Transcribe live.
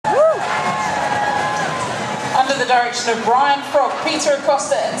the direction of Brian Frog, Peter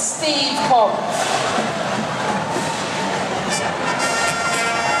Acosta and Steve Cobb.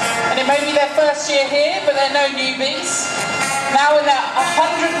 And it may be their first year here, but they're no newbies. Now in their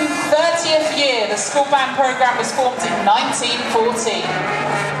 130th year, the school band program was formed in 1914.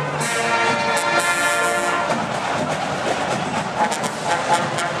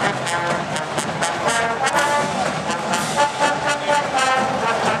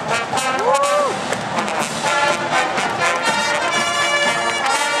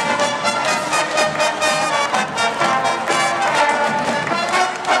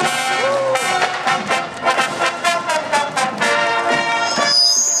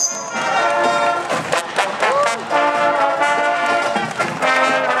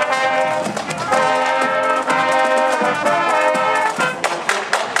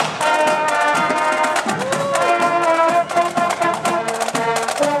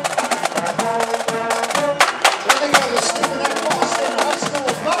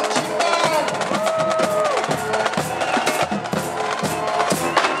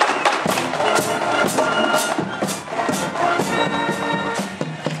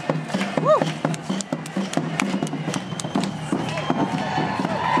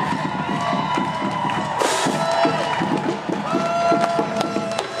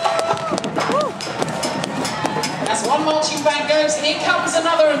 One marching band goes, here comes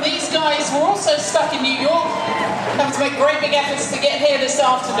another, and these guys were also stuck in New York, having to make great big efforts to get here this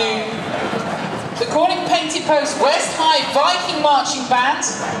afternoon. The Corning Painted Post West High Viking Marching Band,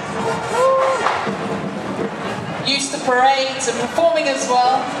 used to parades and performing as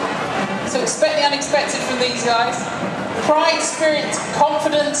well, so expect the unexpected from these guys. Pride, spirit,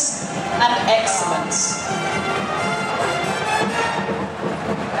 confidence and excellence.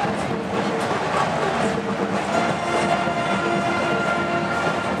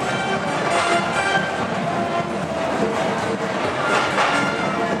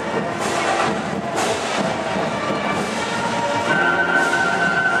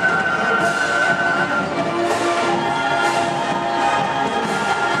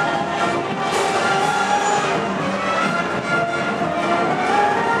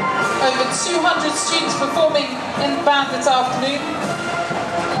 Over 200 students performing in the band this afternoon.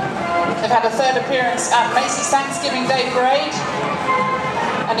 They've had a third appearance at Macy's Thanksgiving Day Parade.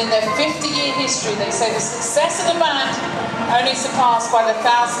 And in their 50-year history, they say the success of the band only surpassed by the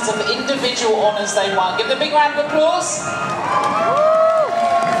thousands of individual honours they won. Give them a big round of applause.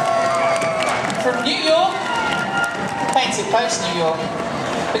 From New York, Painted Post, New York.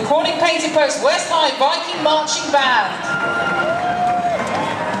 The Corning Painted Post West High Viking Marching Band.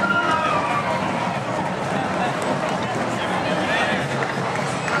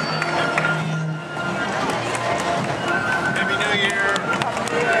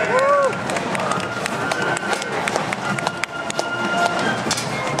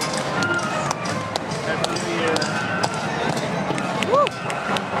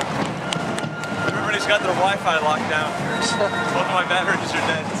 Everybody's got their Wi-Fi locked down. Both of my batteries are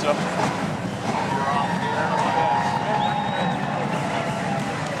dead, so.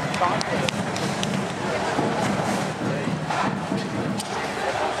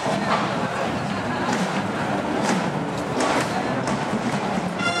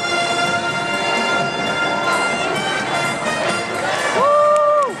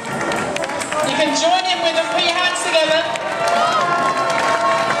 You can join in with them, put your hands together.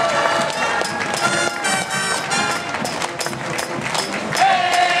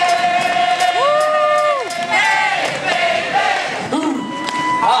 Hey!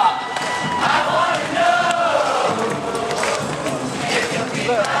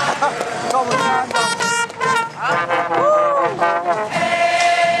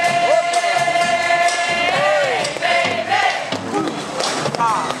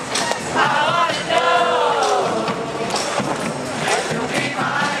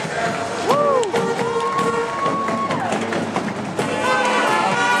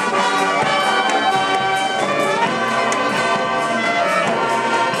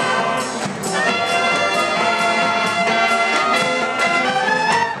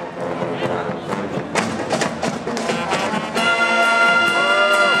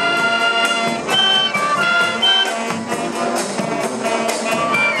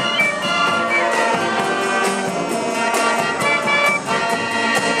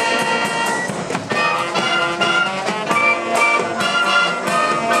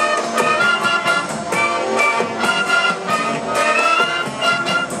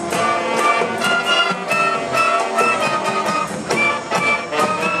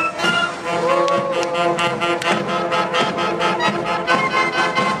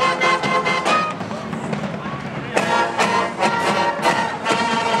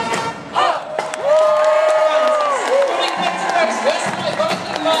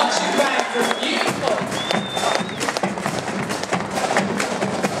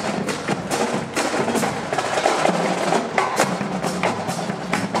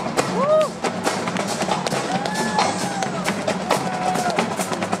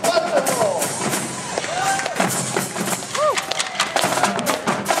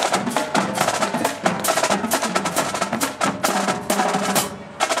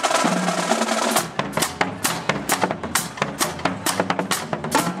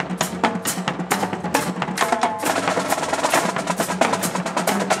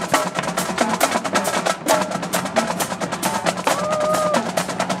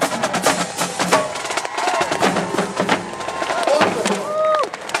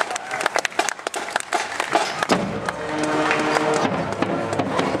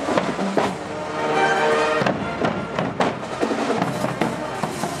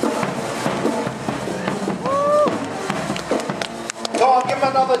 him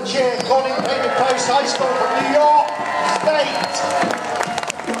another cheer. Colin Paper Post High School from New York State.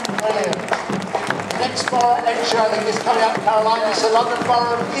 Brilliant. Next borough entry, I think, is coming up, Caroline. It's the London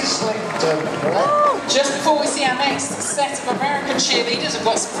Borough of Islington, correct? Just before we see our next set of American cheerleaders, we've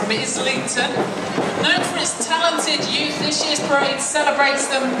got some from Islington. Known for its talented youth, this year's parade celebrates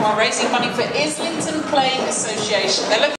them while raising money for Islington Play Association. They're looking